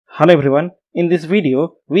Hello everyone, in this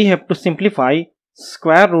video we have to simplify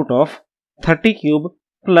square root of 30 cube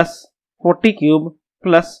plus 40 cube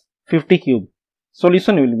plus 50 cube.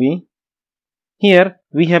 Solution will be, here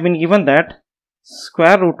we have been given that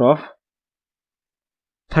square root of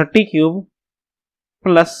 30 cube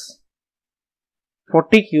plus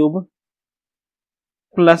 40 cube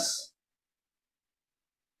plus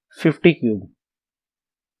 50 cube.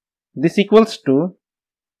 This equals to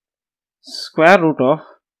square root of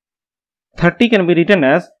 30 can be written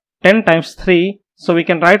as 10 times 3, so we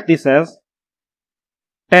can write this as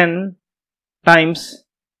 10 times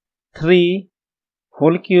 3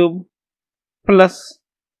 whole cube, plus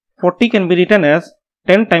 40 can be written as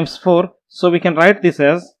 10 times 4, so we can write this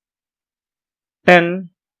as 10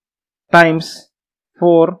 times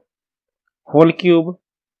 4 whole cube,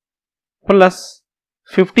 plus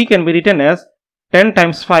 50 can be written as 10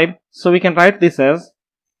 times 5, so we can write this as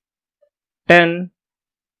 10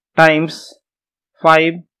 times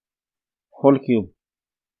 5 whole cube.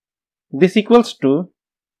 This equals to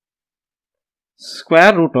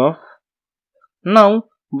square root of, now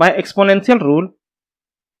by exponential rule,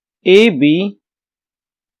 AB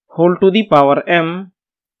whole to the power m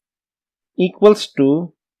equals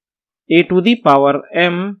to a to the power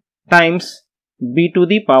m times b to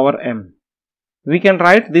the power m. We can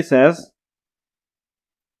write this as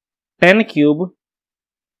 10 cube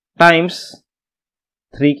times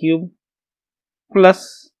 3 cube,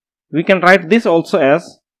 plus we can write this also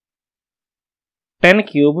as 10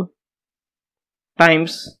 cube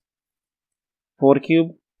times 4 cube,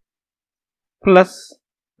 plus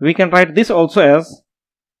we can write this also as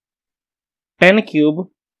 10 cube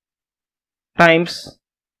times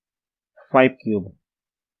 5 cube.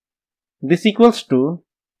 This equals to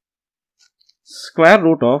square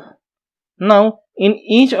root of, now in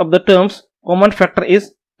each of the terms common factor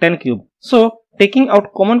is 10 cube. So taking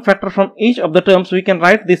out common factor from each of the terms, we can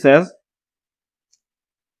write this as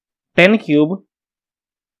 10 cube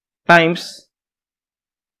times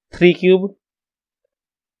 3 cube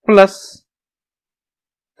plus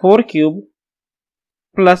 4 cube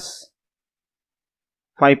plus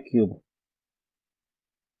 5 cube.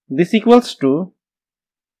 This equals to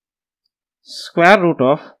square root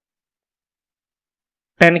of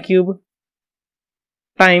 10 cube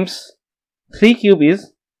times 3 cube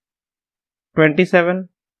is 27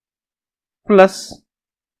 plus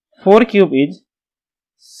 4 cube is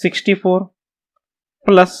 64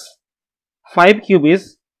 plus 5 cube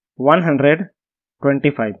is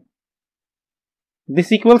 125.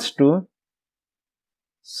 This equals to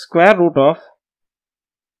square root of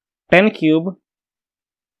 10 cube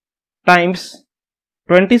times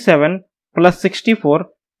 27 plus 64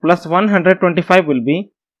 plus 125 will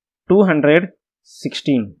be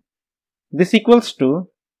 216. This equals to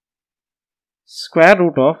square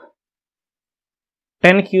root of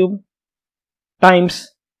 10 cube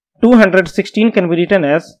times 216 can be written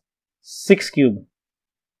as 6 cube.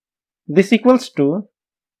 This equals to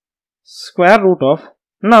square root of,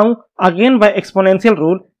 now again by exponential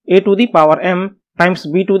rule, a to the power m times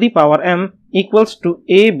b to the power m equals to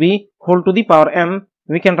ab whole to the power m.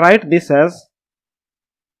 We can write this as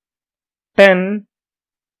 10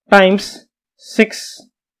 times 6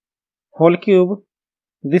 whole cube.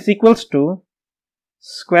 This equals to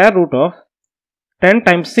square root of 10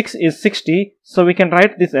 times 6 is 60, so we can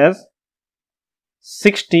write this as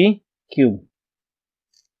 60 cube.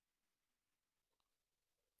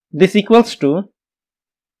 This equals to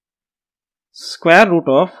square root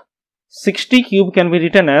of 60 cube can be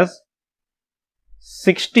written as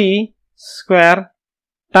 60 square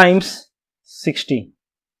times 60.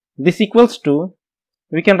 This equals to,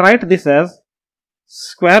 we can write this as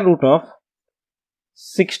square root of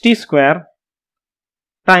 60 square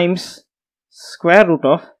times square root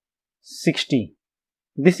of 60.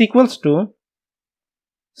 This equals to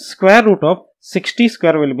square root of 60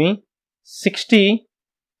 square will be 60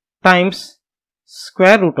 times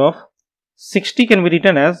square root of 60 can be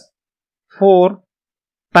written as 4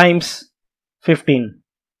 times 15.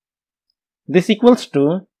 This equals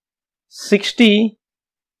to 60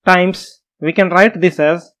 times, we can write this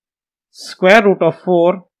as square root of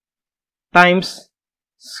 4 times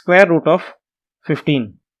square root of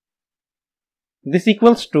 15. This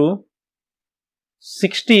equals to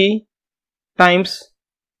 60 times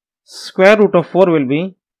square root of 4 will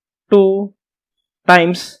be 2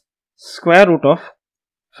 times square root of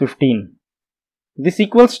 15. This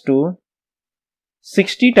equals to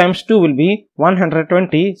 60 times 2 will be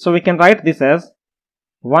 120, so we can write this as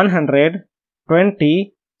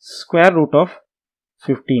 120 square root of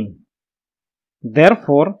 15.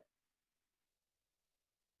 Therefore,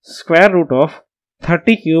 square root of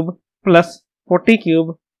 30 cube plus 40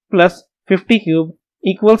 cube plus 50 cube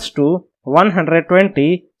equals to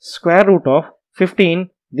 120 square root of 15.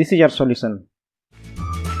 This is our solution.